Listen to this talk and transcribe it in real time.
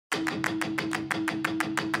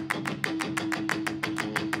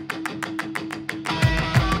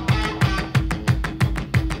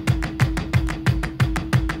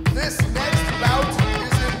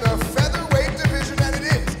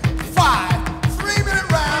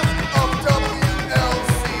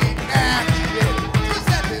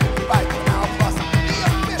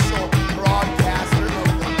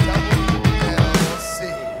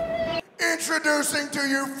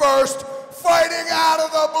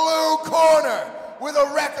the blue corner, with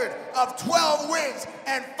a record of 12 wins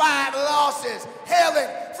and 5 losses, hailing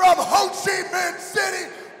from Ho Chi Minh City,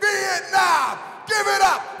 Vietnam. Give it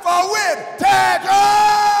up for Nguyễn Thanh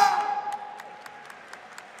Trung!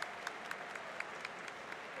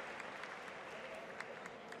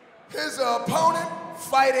 His opponent,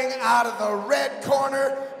 fighting out of the red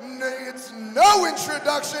corner, needs no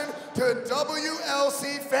introduction to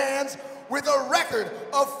WLC fans, with a record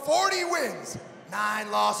of 40 wins,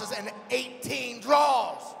 9 losses, and 18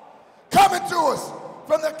 draws. Coming to us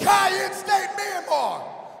from the Cayenne State, Myanmar,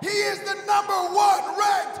 he is the #1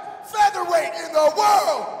 ranked featherweight in the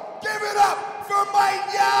world. Give it up for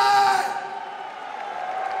Mike Yan!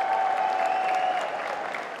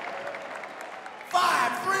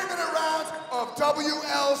 5 3-minute rounds of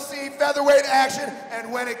WLC featherweight action, and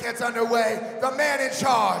when it gets underway, the man in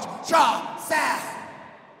charge, Cha San.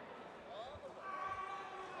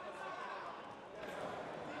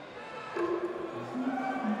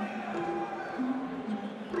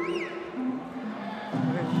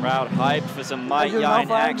 Crowd hyped for some Mike Yan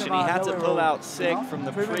action. He had to pull out sick from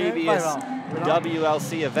the previous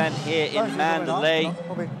WLC event here in Mandalay.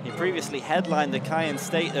 He previously headlined the Cayenne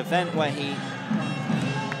State event where he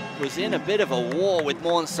was in a bit of a war with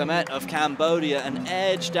Mon Samet of Cambodia and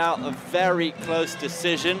edged out a very close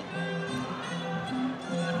decision.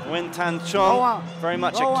 Nguyễn Thanh Trung, very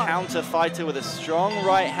much a counter fighter with a strong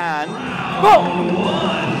right hand.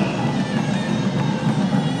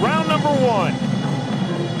 Round number 1.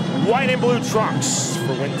 White and blue trunks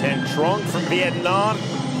for Nguyễn Thanh Trung from Vietnam.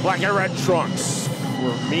 Black and red trunks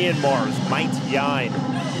for Myanmar's Mike Yan.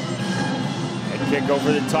 Head kick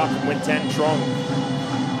over the top of Nguyễn Thanh Trung.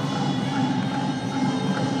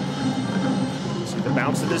 See the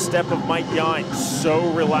bounce of the step of Mike Yan,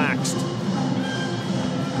 so relaxed.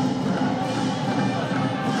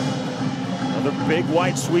 Another big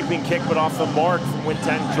white sweeping kick, but off the mark from Nguyễn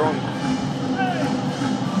Thanh Trung.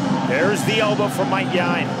 There's the elbow from Mike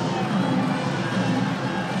Yan.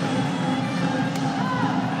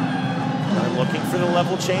 Looking for the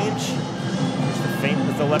level change. There's the feint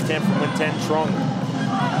with the left hand from Nguyễn Thanh Trung.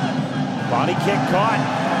 Body kick caught.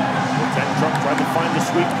 Nguyễn Thanh Trung tried to find the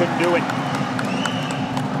sweep, couldn't do it.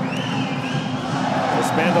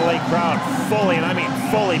 This Mandalay crowd fully, and I mean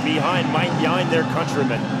fully, behind Mike Yan, their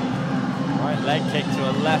countrymen. Right leg kick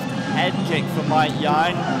to a left head kick from Mike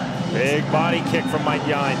Yan. Big body kick from Mike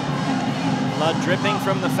Yan. Blood dripping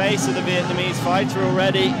from the face of the Vietnamese fighter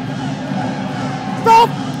already. Stop!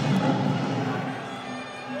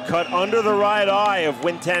 Cut under the right eye of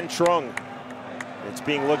Nguyễn Thanh Trung. It's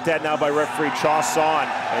being looked at now by referee Cha San,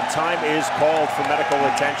 and time is called for medical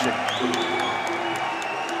attention.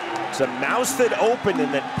 It's a mouth that opened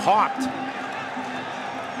and then popped.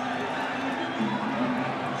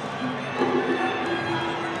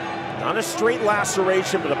 Not a straight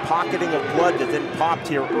laceration, but a pocketing of blood that then popped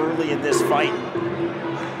here early in this fight.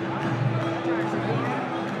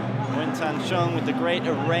 Nguyễn Thanh Trung with the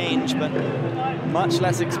greater range, but much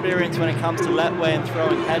less experience when it comes to Lethwei and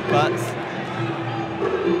throwing headbutts.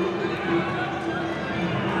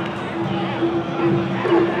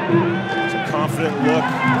 It's a confident look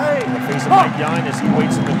on the face of Mike Yan as he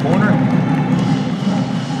waits in the corner.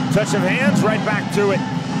 Touch of hands, right back to it.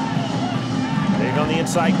 Big on the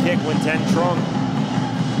inside kick, Nguyễn Thanh Trung.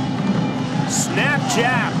 Snap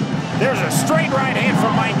jab. There's a straight right hand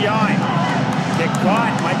from Mike Yan. Kick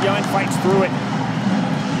caught, Mike Yan fights through it.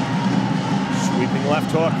 Sweeping left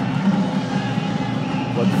hook.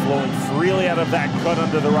 Blood flowing freely out of that cut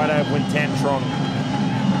under the right eye of Nguyễn Thanh Trung.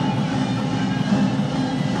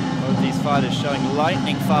 Both these fighters showing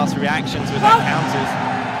lightning fast reactions with their counters.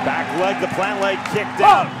 Back leg, the plant leg kicked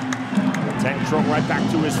out. Nguyễn Thanh Trung right back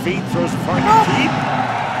to his feet, throws the front deep.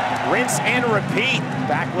 Rinse and repeat.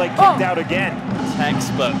 Back leg kicked out again.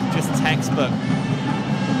 Textbook, just textbook.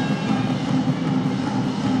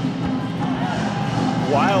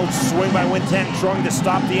 Wild swing by Nguyễn Thanh Trung to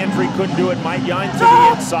stop the entry, couldn't do it. Mike Yan to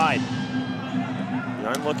the inside.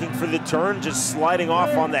 Yan looking for the turn, just sliding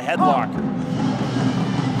off on the headlock.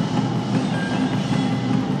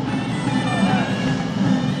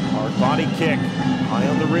 Hard body kick, high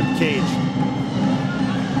on the rib cage.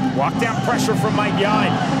 Walk down pressure from Mike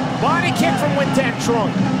Yan. Body kick from Nguyễn Thanh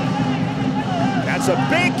Trung. That's a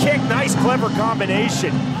big kick, nice clever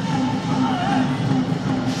combination.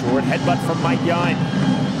 Short headbutt from Mike Yan.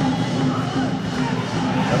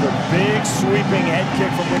 Another big sweeping head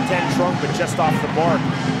kick from Nguyễn Thanh Trung, but just off the mark.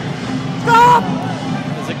 Stop!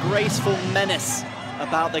 There's a graceful menace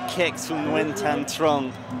about the kicks from Nguyễn Thanh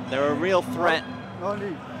Trung. They're a real threat.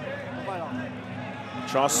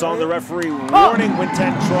 Cha Song, the referee, warning Nguyễn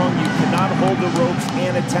Thanh Trung, you cannot hold the ropes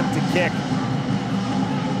and attempt to kick.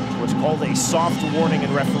 What's called a soft warning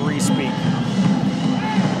in referee speak.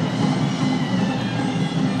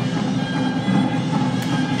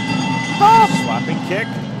 Slapping kick.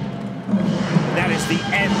 And that is the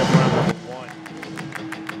end of round number 1.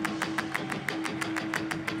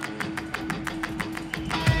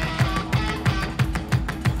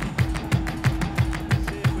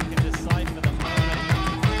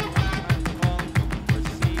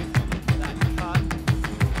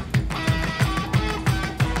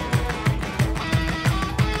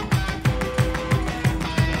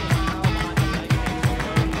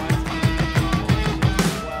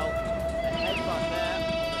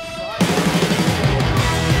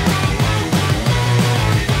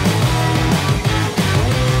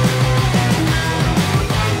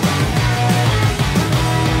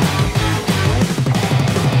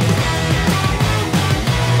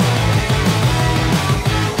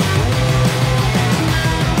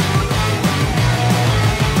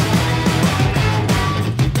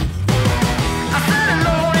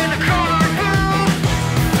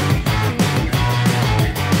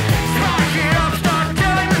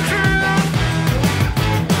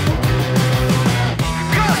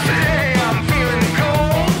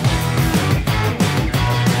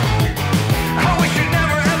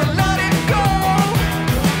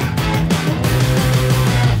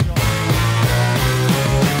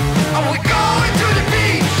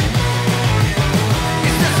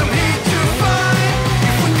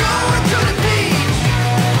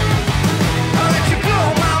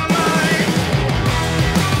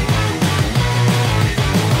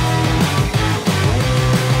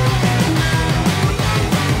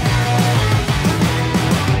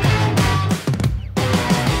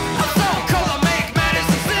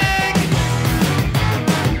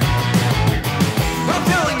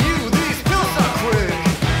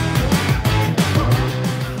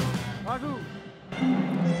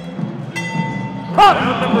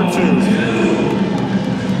 Round number 2.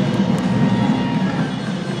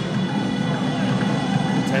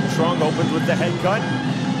 Thanh Trung opens with the head cut.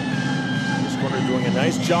 This corner doing a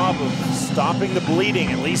nice job of stopping the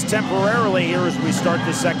bleeding, at least temporarily, here as we start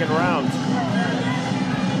the second round.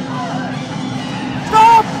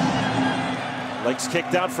 Stop! Legs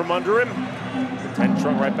kicked out from under him. Thanh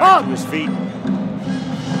Trung right back to his feet.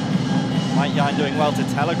 Mike Yan doing well to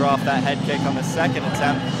telegraph that head kick on the second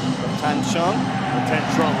attempt from Thanh Trung. Thanh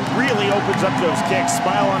Trung really opens up those kicks.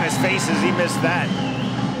 Smile on his face as he missed that.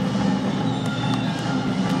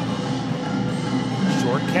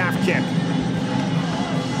 Short calf kick.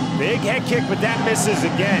 Big head kick, but that misses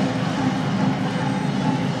again.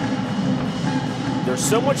 There's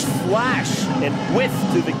so much flash and width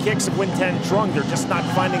to the kicks of Nguyễn Thanh Trung. They're just not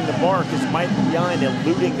finding the mark as Mike Yan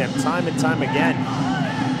eluding them time and time again.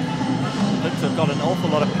 Looks to have got an awful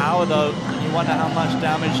lot of power though, and you wonder how much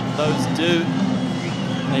damage those do.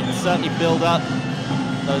 They can certainly build up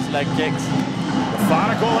those leg kicks.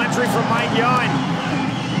 Methodical entry from Mike Yan.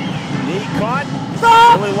 Knee caught.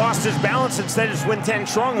 Really lost his balance. Instead, it's Nguyễn Thanh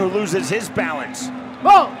Trung who loses his balance.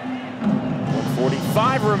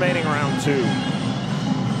 1:45 remaining round 2.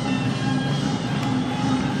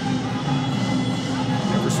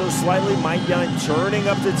 Ever so slightly, Mike Yan turning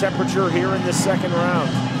up the temperature here in the second round.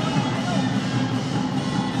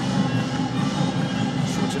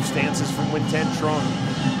 Switch of stances from Nguyễn Thanh Trung.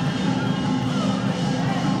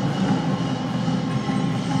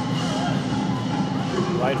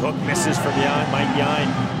 Right hook misses from Mike Yan.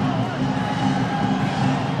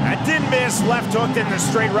 That didn't miss. Left hook in the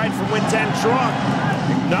straight right from Nguyễn Thanh Trung.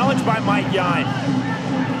 Acknowledged by Mike Yan.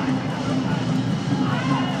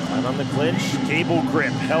 Time on the clinch. Cable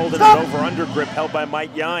grip held in an over-under grip held by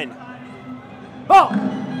Mike Yan.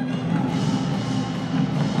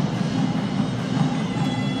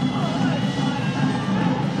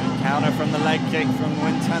 Counter from the leg kick from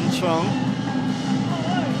Nguyễn Thanh Trung.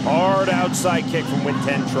 Hard outside kick from Nguyễn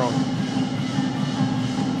Thanh Trung.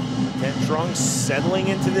 Thanh Trung settling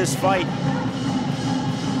into this fight.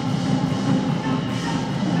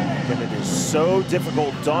 And it is so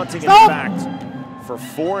difficult, daunting in fact, for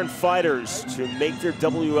foreign fighters to make their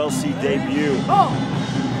WLC debut.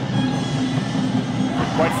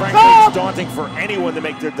 Quite frankly, it's daunting for anyone to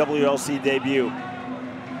make their WLC debut.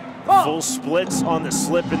 Full splits on the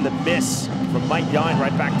slip and the miss from Mike Yan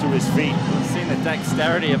right back to his feet. We've seen the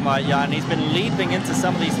dexterity of Mike Yan. He's been leaping into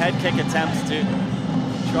some of these head kick attempts to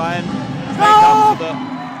try and make up for the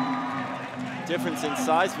difference in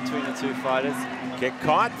size between the two fighters. Kick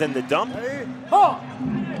caught, then the dump.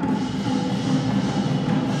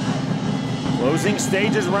 Closing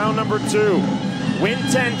stages, round number 2. Nguyễn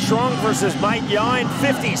Trung versus Mike Yine,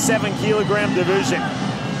 57-kilogram division.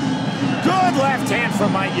 Good left hand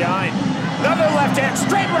from Mike Yine. Another left hand,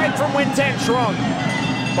 straight right from Nguyễn Trung.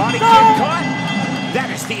 Body kick caught.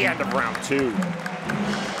 That is the end of round 2.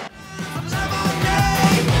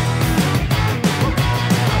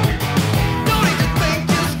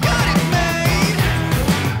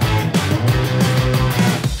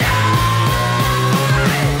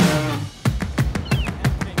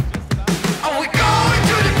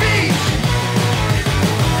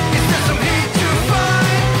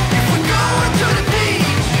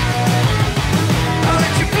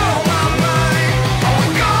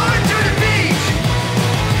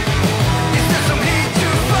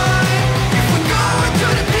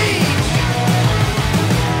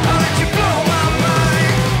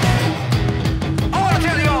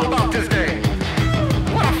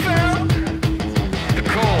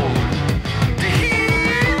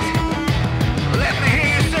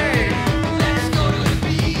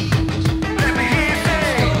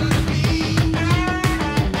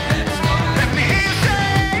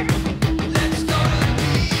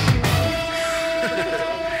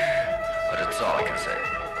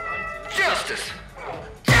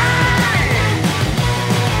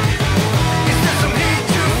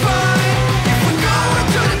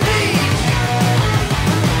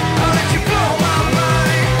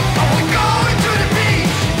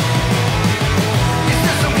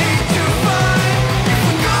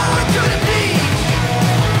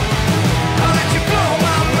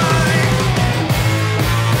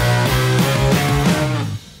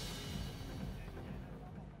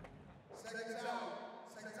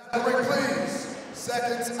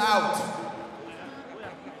 Seconds out.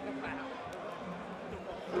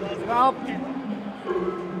 Stop.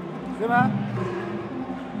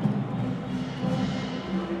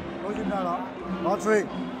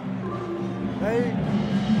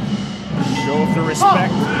 Show of the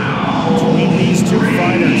respect between these two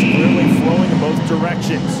fighters, clearly flowing in both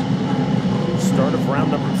directions. Start of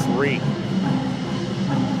round number 3.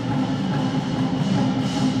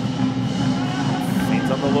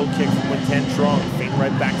 Feint on the low kick from Nguyễn Trung. Feint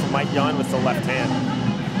right back from Mike Yine with the left hand.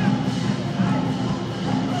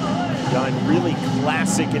 Yine really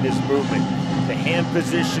classic in his movement. The hand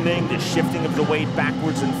positioning, the shifting of the weight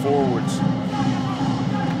backwards and forwards.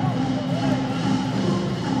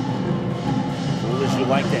 Cool as you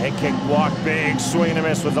like, the head kick block. Big swing and a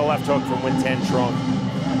miss with the left hook from Nguyễn Trung.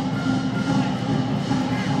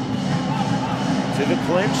 To the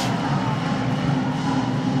clinch.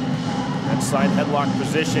 That side headlock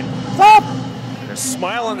position. Stop! And a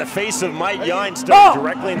smile on the face of Mike Yine, staring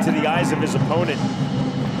directly into the eyes of his opponent.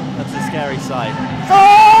 That's the scary side.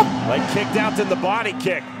 Leg kicked out to the body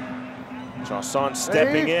kick. Chausson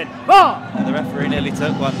stepping in. And the referee nearly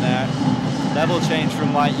took one there. Level change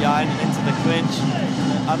from Mike Yine and into the clinch.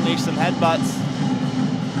 Unleash some headbutts.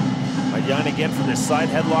 Mike Yine again from the side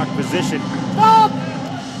headlock position.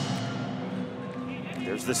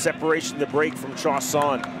 There's the separation, the break from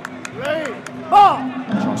Chausson.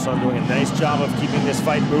 Chausson doing a nice job of keeping this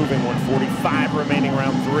fight moving. 145 remaining,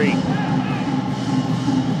 round 3.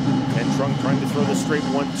 Trung trying to throw the straight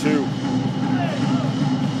 1-2.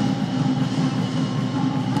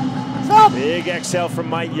 Big exhale from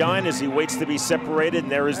Mike Yine as he waits to be separated,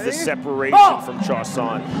 and there is the separation from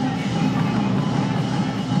Chausson.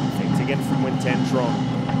 Feint again from Nguyễn Trung.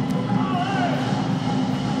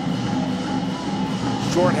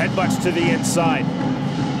 Short headbutts to the inside.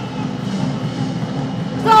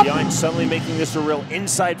 Yine suddenly making this a real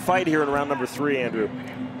inside fight here in round number 3, Andrew.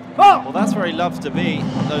 Well, that's where he loves to be.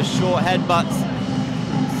 Those short headbutts,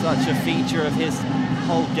 such a feature of his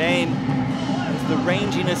whole game. It's the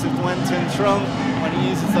ranginess of Nguyễn Trung when he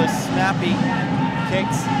uses those snappy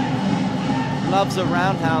kicks. Loves a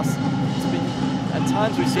roundhouse. At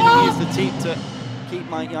times we've seen him use the teep to keep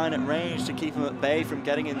Mike Yine at range, to keep him at bay from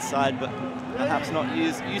getting inside, but perhaps not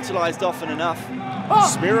utilized often enough.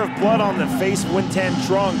 Smear of blood on the face of Nguyễn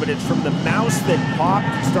Trung, but it's from the mouse that popped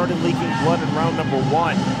and started leaking blood in round number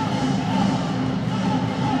 1.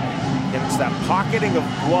 And it's that pocketing of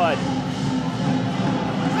blood.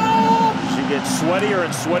 She gets sweatier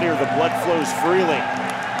and sweatier, the blood flows freely.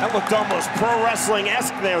 That looked almost pro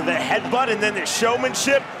wrestling-esque there, the headbutt and then the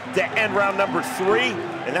showmanship to end round number 3,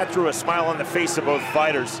 and that drew a smile on the face of both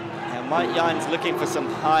fighters. Yeah, Mike Yine's looking for some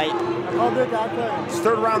height. This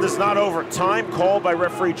third round is not over. Time called by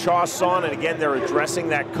referee Chausson, and again they're addressing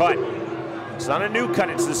that cut. It's not a new cut,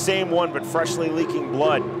 it's the same one, but freshly leaking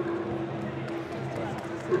blood.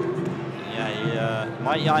 Yeah,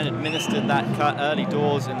 Mike Yine administered that cut early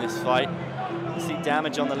doors in this fight. You see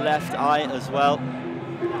damage on the left eye as well.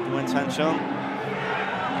 Nguyễn Thanh Trung.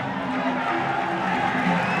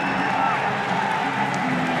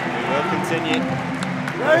 continue.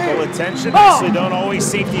 Medical attention, nicely done. Always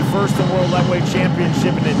safety first in World Lethwei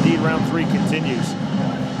Championship, and indeed round 3 continues.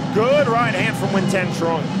 Good right hand from Nguyễn Thanh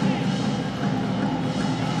Trung.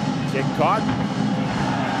 Kick caught.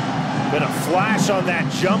 Been a flash on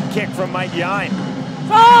that jump kick from Nguyễn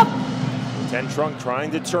Thanh Trung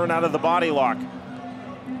trying to turn out of the body lock.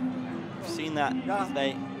 We've seen that as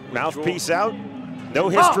they mouthpiece out. No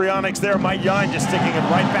histrionics there. Nguyễn just sticking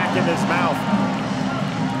it right back in his mouth.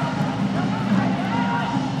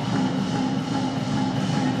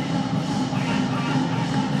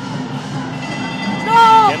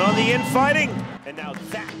 And on the infighting, and now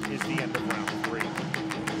that is the end of round 3.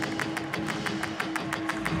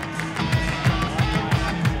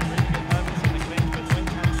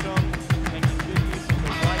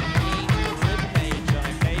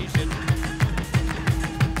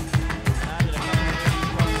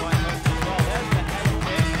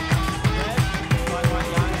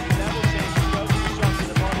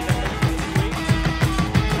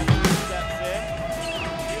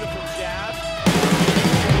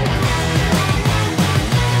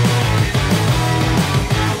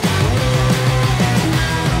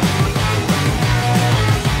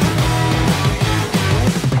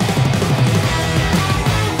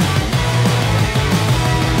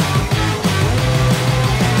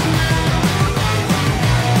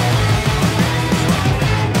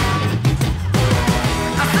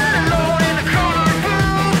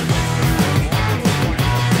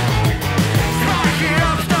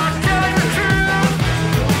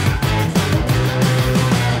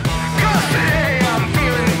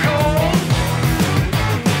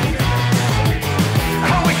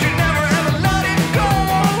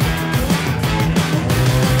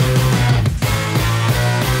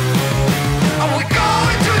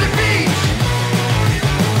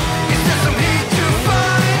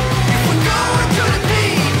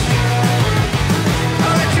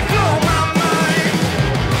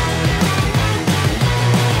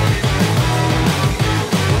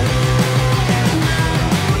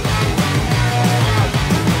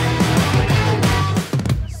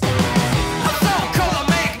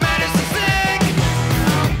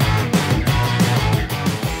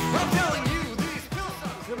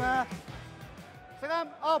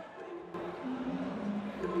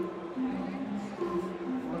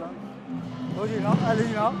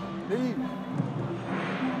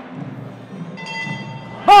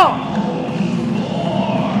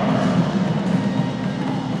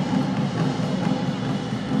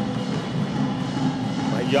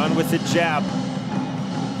 Nguyễn with the jab.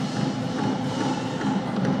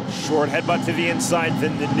 Short headbutt to the inside,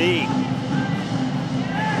 then the knee.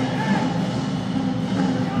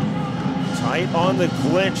 Tight on the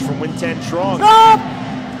clinch from Nguyễn Thanh Trung.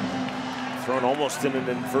 Thrown almost in an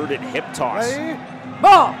inverted hip toss.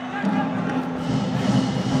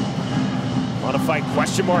 Modified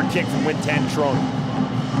question mark kick from Nguyễn Thanh Trung.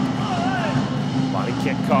 Body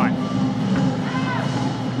kick caught.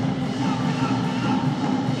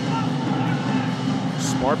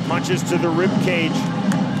 Smart punches to the rib cage.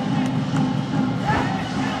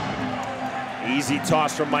 Easy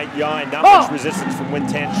toss from Nguyễn. Not much resistance from Nguyễn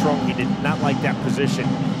Thanh Trung. He did not like that position.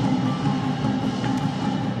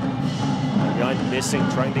 Nguyễn missing,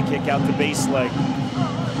 trying to kick out the base leg.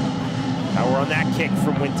 Power on that kick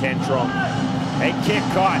from Nguyễn Thanh Trung. Head kick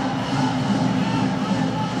caught.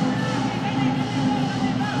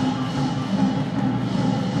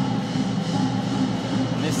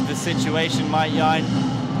 And this is the situation Nguyễn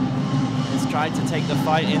has tried to take the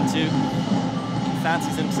fight into. He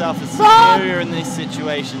fancies himself as superior in these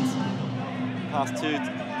situations. Past 2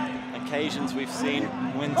 occasions we've seen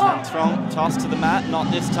Nguyễn Thanh Trung tossed to the mat, not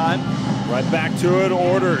this time. Right back to it,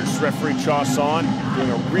 orders. Referee Chausson doing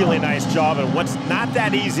a really nice job in what's not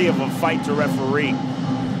that easy of a fight to referee.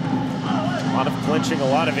 A lot of clinching, a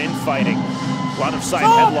lot of infighting, a lot of side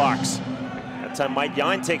headlocks. That time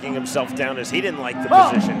Nguyễn taking himself down as he didn't like the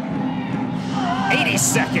position. 80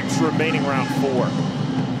 seconds remaining round 4.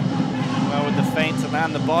 Well, with the feint to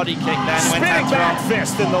land the body kick then. Spinning back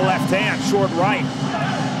fist in the left hand, short right.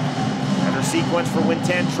 Better sequence for Nguyễn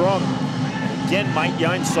Thanh Trung. Again,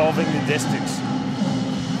 Nguyễn solving the distance.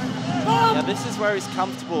 Yeah, this is where he's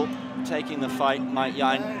comfortable taking the fight,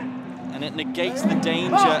 Nguyễn. And it negates the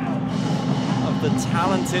danger of the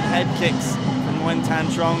talented head kicks from Nguyễn Thanh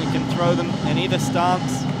Trung. He can throw them in either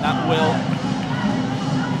stance at will.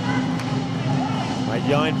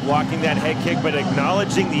 Nguyễn blocking that head kick, but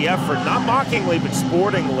acknowledging the effort, not mockingly, but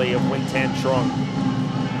sportingly, of Nguyễn Thanh Trung.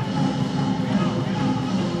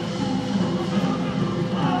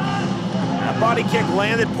 That body kick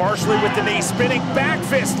landed partially with the knee. Spinning back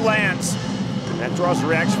fist lands. That draws a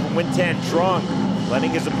reaction from Nguyễn Thanh Trung, letting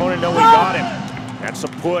his opponent know he got him. That's a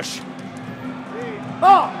push.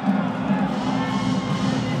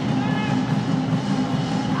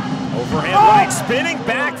 Overhand right, spinning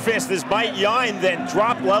back fist as Mike Yine then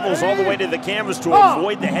dropped levels all the way to the canvas to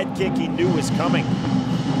avoid the head kick he knew was coming.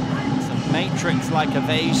 Some Matrix-like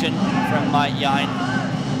evasion from Mike Yine.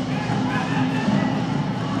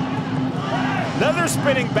 Another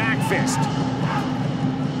spinning back fist.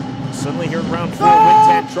 Suddenly here in round 4, Nguyễn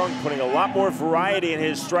Thanh Trung putting a lot more variety in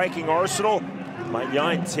his striking arsenal. Mike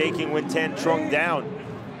Yine taking Nguyễn Thanh Trung down.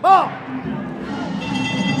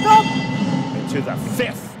 Into the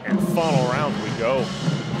 5th and final round we go.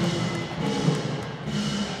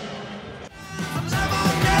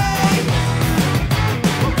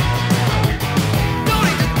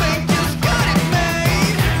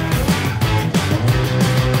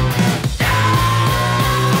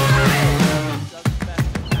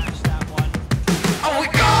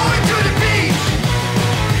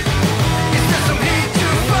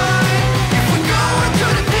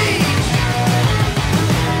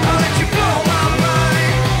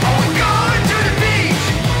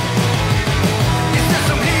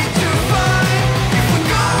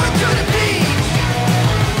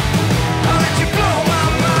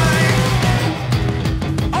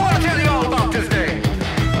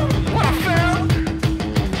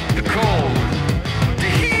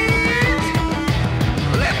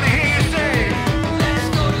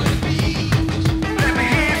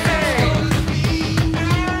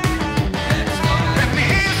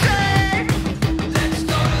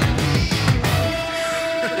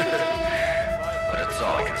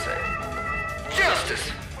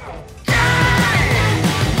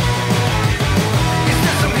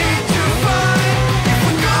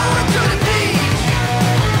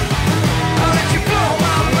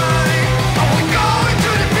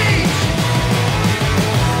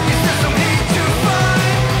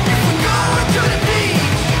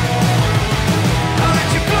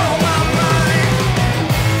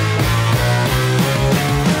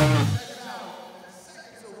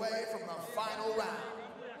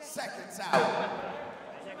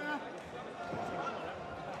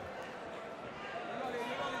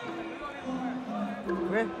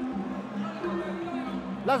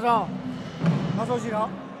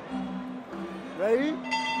 Ready?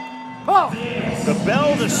 The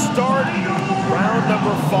bell to start round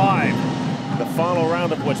number 5. The final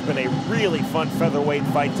round of what's been a really fun featherweight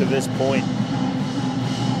fight to this point.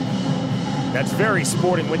 That's very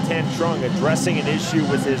sporting. Nguyễn Thanh Trung addressing an issue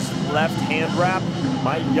with his left hand wrap.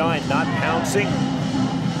 Mike Yine not pouncing,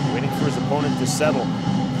 waiting for his opponent to settle.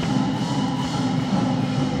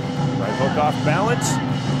 Right hook off balance.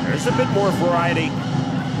 There's a bit more variety.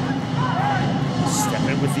 Step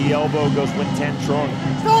in with the elbow goes Nguyễn Thanh Trung.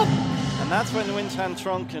 And that's when Nguyễn Thanh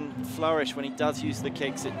Trung can flourish, when he does use the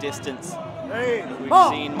kicks at distance. We've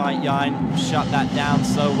seen Mike Yine shut that down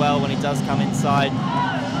so well when he does come inside.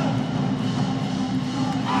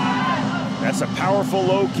 That's a powerful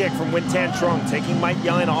low kick from Nguyễn Thanh Trung, taking Mike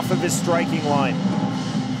Yine off of his striking line.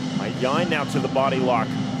 Mike Yine now to the body lock.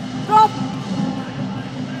 Stop!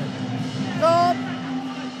 Stop!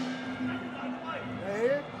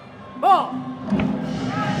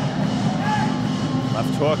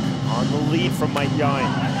 Left hook on the lead from Mike Yine.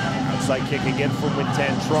 Outside kick again from Nguyễn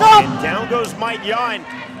Thanh Trung. And down goes Mike Yine.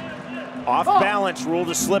 Off balance, ruled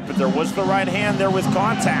a slip, but there was the right hand there with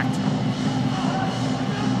contact.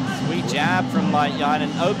 Sweet jab from Mike Yine,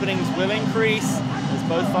 and openings will increase as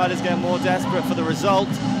both fighters get more desperate for the result.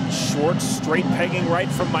 Short, straight pegging right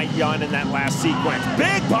from Mike Yine in that last sequence.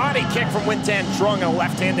 Big body kick from Nguyễn Thanh Trung, a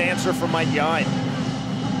left-hand answer from Mike Yine.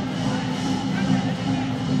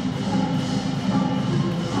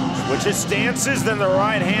 Switches stances, then the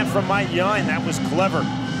right hand from Mike Yine. That was clever.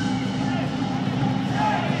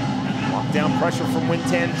 Lockdown pressure from Nguyễn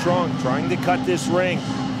Thanh Trung, trying to cut this ring.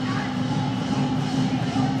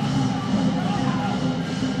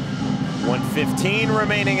 .115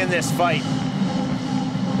 remaining in this fight.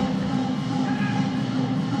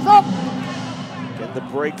 Stop! Get the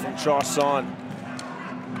break from Chausson.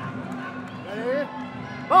 Ready?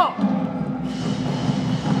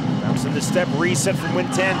 Bouncing the step reset from Nguyễn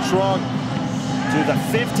Thanh Trung. To the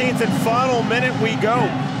 15th and final minute we go.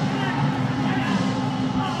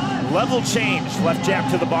 Level change. Left jab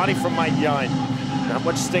to the body from Mike Yine. Not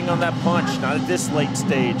much sting on that punch, not at this late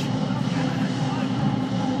stage.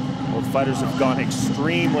 Both fighters have gone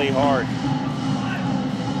extremely hard.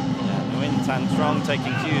 Yeah, Nguyễn Thanh Trung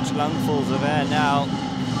taking huge lungfuls of air now.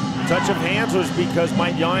 Touch of hands was because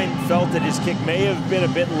Mike Yine felt that his kick may have been a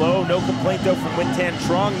bit low. No complaint though from Nguyễn Thanh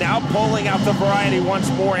Trung. Now pulling out the variety once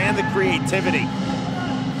more and the creativity.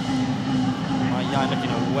 Mike Yine looking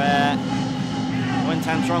aware. Nguyễn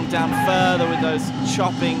Thanh Trung down further with those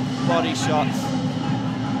chopping body shots.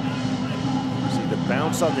 See the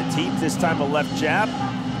bounce on the teeth, this time a left jab.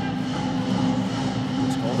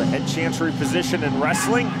 It's called a head chancery position in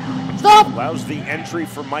wrestling. Stop! Allows the entry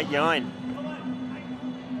for Mike Yine.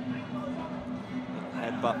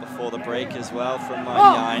 Headbutt before the break as well from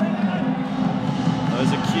Mike Yine.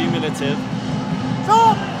 Those are cumulative.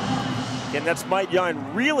 Stop! And that's Mike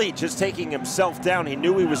Yine really just taking himself down. He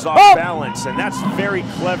knew he was off balance, and that's very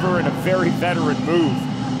clever and a very veteran move.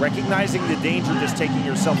 Recognizing the danger, just taking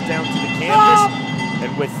yourself down to the canvas.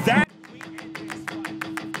 And with that,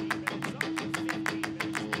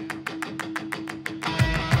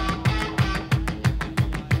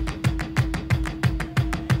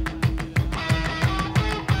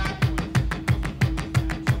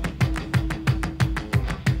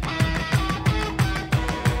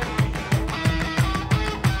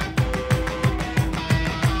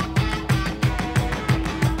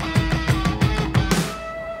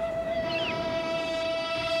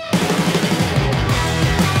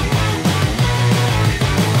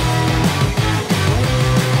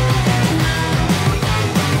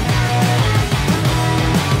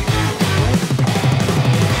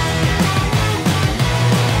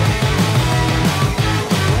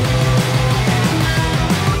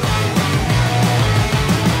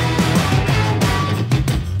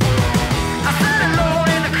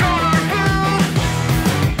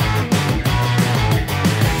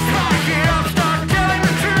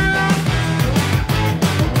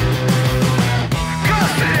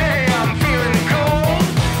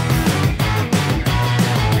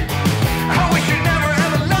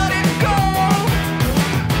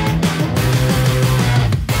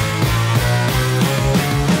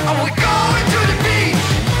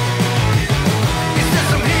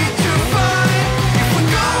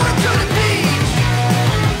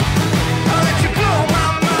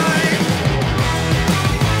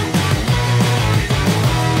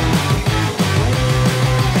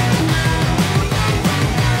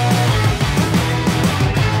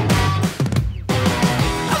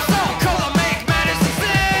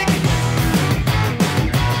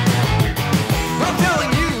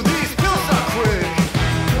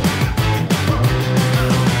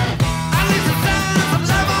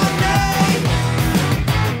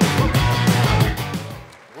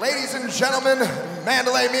 gentlemen,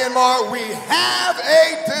 Mandalay, Myanmar, we have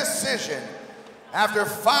a decision. After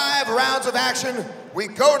 5 rounds of action, we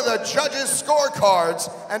go to the judges'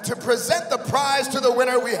 scorecards, and to present the prize to the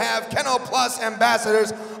winner, we have Kennel Plus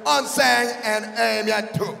ambassadors Unsang and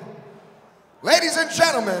Aimyatu. Ladies and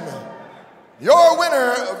gentlemen, your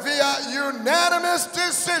winner via unanimous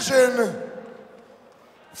decision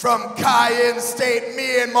from Cayenne State,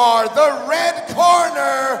 Myanmar, the red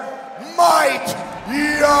corner, Mike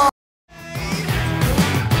Yine.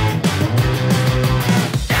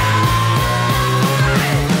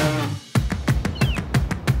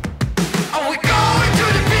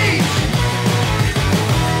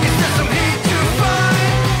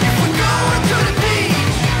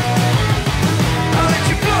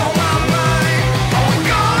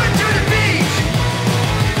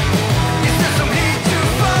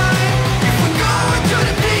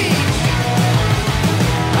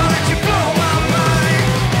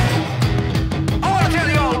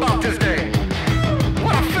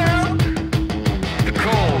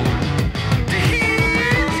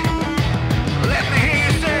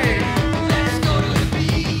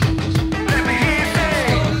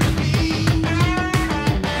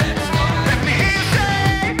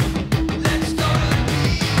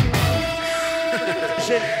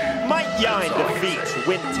 Mike Yine defeats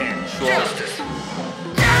Nguyễn Thanh Trung.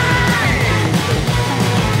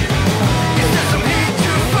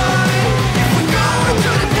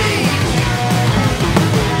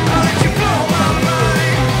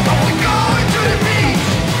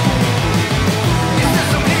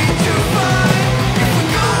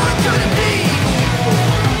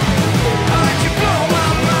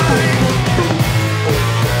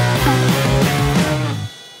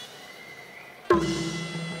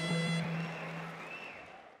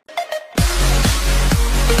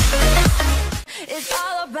 It's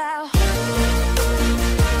all about